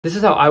This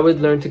is how I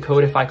would learn to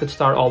code if I could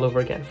start all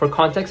over again. For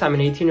context, I'm an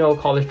 18-year-old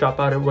college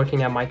dropout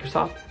working at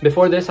Microsoft.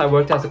 Before this, I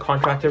worked as a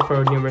contractor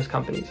for numerous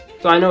companies.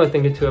 So I know a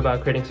thing or two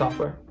about creating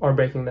software or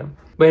breaking them.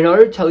 But in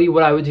order to tell you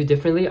what I would do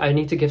differently, I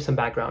need to give some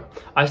background.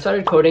 I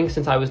started coding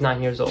since I was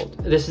 9 years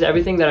old. This is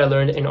everything that I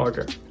learned in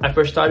order. I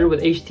first started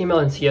with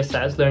HTML and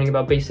CSS, learning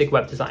about basic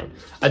web design.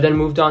 I then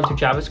moved on to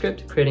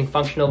JavaScript, creating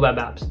functional web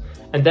apps.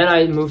 And then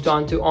I moved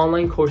on to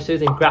online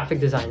courses in graphic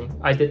designing.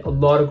 I did a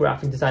lot of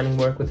graphic designing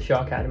work with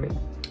Shaw Academy.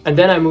 And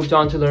then I moved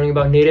on to learning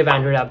about native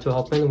Android app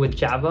development with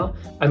Java.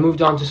 I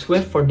moved on to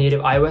Swift for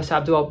native iOS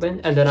app development.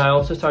 And then I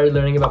also started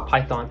learning about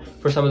Python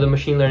for some of the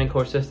machine learning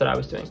courses that I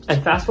was doing.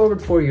 And fast forward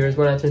 4 years,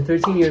 when I turned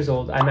 13 years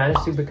old, I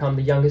managed to become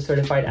the youngest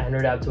certified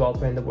Android app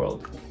developer in the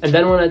world. And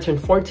then when I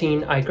turned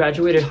 14, I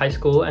graduated high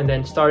school and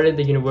then started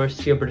the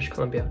University of British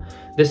Columbia.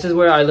 This is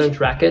where I learned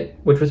Racket,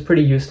 which was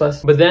pretty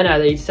useless. But then at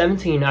age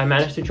 17, I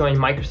managed to join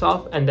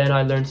Microsoft and then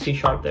I learned C#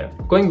 there.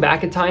 Going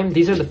back in time,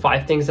 these are the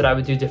 5 things that I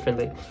would do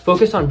differently.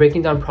 Focus on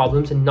breaking down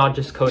problems and not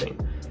just coding.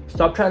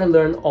 Stop trying to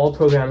learn all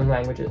programming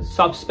languages.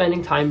 Stop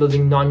spending time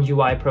building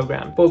non-UI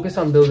programs. Focus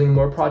on building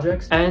more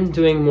projects and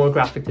doing more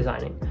graphic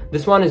designing.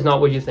 This one is not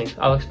what you think.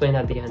 I'll explain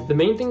at the end. The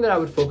main thing that I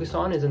would focus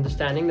on is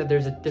understanding that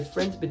there's a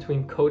difference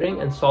between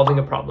coding and solving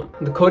a problem.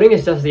 The coding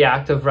is just the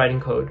act of writing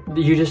code.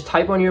 You just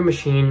type on your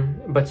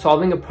machine, but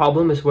solving a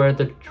problem is where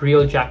the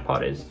real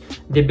jackpot is.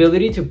 The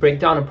ability to break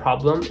down a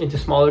problem into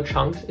smaller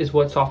chunks is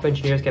what software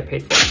engineers get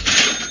paid for.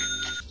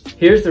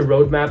 Here's the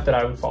roadmap that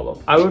I would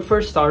follow. I would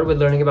first start with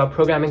learning about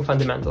programming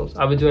fundamentals.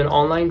 I would do an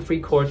online free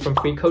course from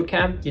Free Code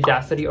Camp,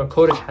 Udacity, or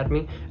Code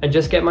Academy, and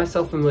just get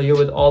myself familiar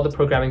with all the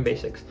programming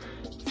basics.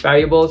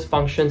 Variables,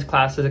 functions,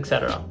 classes,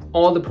 etc.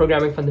 All the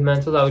programming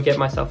fundamentals, I would get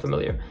myself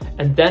familiar.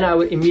 And then I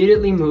would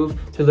immediately move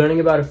to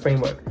learning about a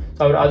framework.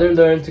 So I would either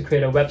learn to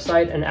create a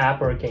website, an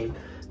app, or a game.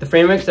 The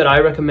frameworks that I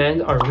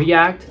recommend are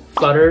React,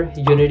 Flutter,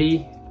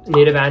 Unity,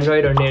 native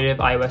Android or native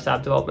iOS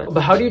app development.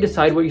 But how do you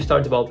decide what you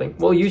start developing?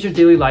 Well, use your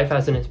daily life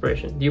as an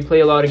inspiration. Do you play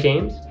a lot of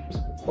games?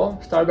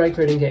 Well, start by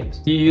creating games.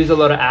 Do you use a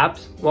lot of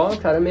apps? Well,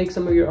 try to make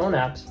some of your own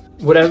apps.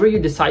 Whatever you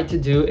decide to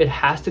do, it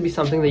has to be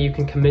something that you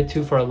can commit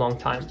to for a long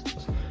time.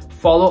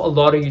 Follow a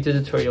lot of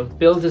YouTube tutorials.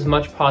 Build as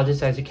much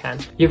projects as you can.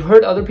 You've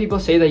heard other people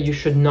say that you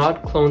should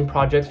not clone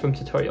projects from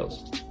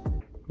tutorials.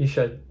 You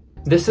should.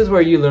 This is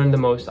where you learn the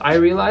most. I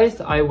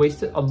realized I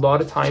wasted a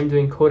lot of time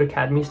doing Code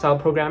Academy style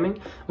programming,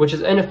 which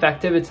is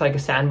ineffective. It's like a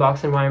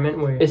sandbox environment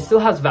where it still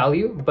has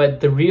value, but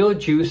the real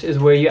juice is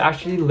where you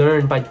actually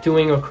learn by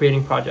doing or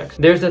creating projects.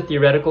 There's a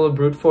theoretical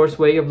brute force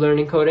way of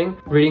learning coding,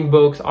 reading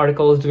books,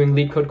 articles, doing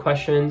lead code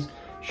questions.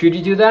 Should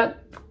you do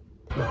that?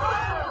 No.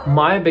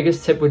 My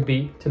biggest tip would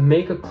be to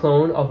make a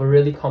clone of a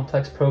really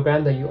complex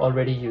program that you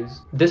already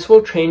use. This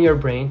will train your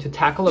brain to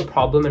tackle a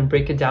problem and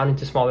break it down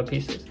into smaller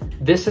pieces.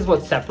 This is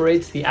what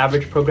separates the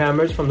average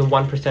programmers from the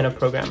 1% of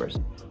programmers.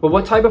 But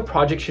what type of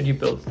project should you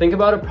build? Think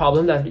about a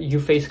problem that you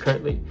face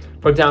currently.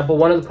 For example,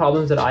 one of the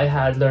problems that I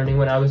had learning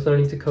when I was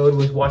learning to code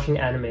was watching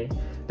anime.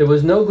 There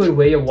was no good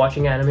way of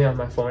watching anime on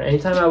my phone.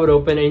 Anytime I would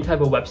open any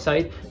type of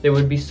website, there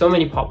would be so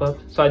many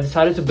pop-ups. So I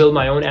decided to build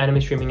my own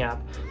anime streaming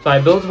app. So I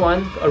built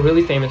one, a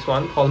really famous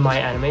one called My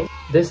Anime.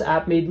 This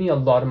app made me a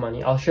lot of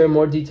money. I'll share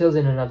more details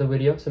in another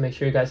video, so make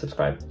sure you guys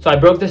subscribe. So I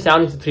broke this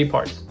down into 3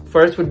 parts.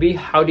 First would be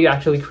how do you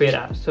actually create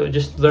apps? So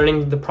just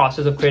learning the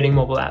process of creating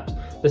mobile apps.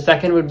 The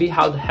second would be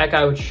how the heck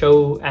I would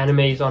show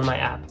animes on my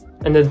app.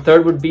 And then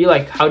third would be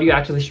like, how do you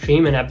actually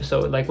stream an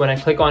episode? Like when I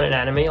click on an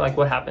anime, like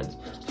what happens?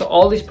 So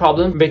all these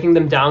problems, breaking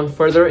them down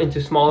further into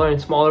smaller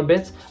and smaller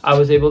bits, I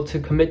was able to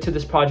commit to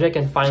this project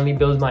and finally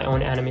build my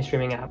own anime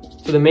streaming app.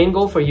 So the main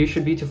goal for you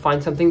should be to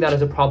find something that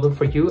is a problem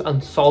for you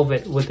and solve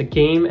it with a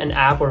game, an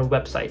app, or a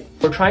website.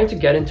 We're trying to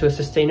get into a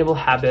sustainable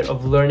habit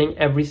of learning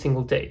every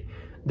single day.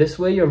 This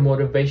way your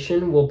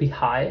motivation will be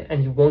high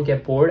and you won't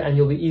get bored and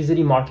you'll be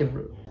easily market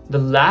root. The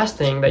last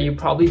thing that you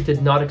probably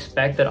did not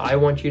expect that I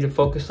want you to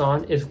focus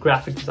on is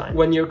graphic design.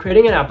 When you're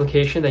creating an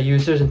application that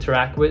users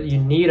interact with, you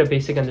need a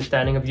basic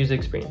understanding of user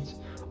experience.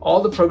 All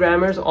the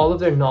programmers, all of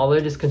their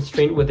knowledge is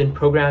constrained within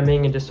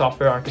programming into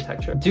software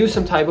architecture. Do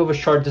some type of a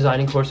short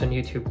designing course on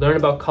YouTube. Learn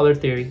about color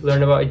theory,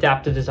 learn about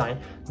adaptive design.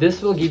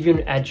 This will give you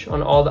an edge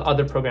on all the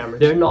other programmers.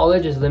 Their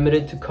knowledge is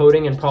limited to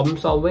coding and problem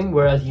solving,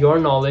 whereas your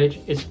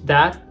knowledge is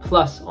that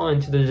plus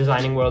onto the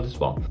designing world as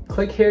well.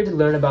 Click here to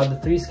learn about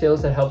the 3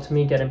 skills that helped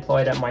me get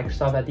employed at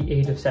Microsoft at the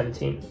age of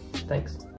 17. Thanks.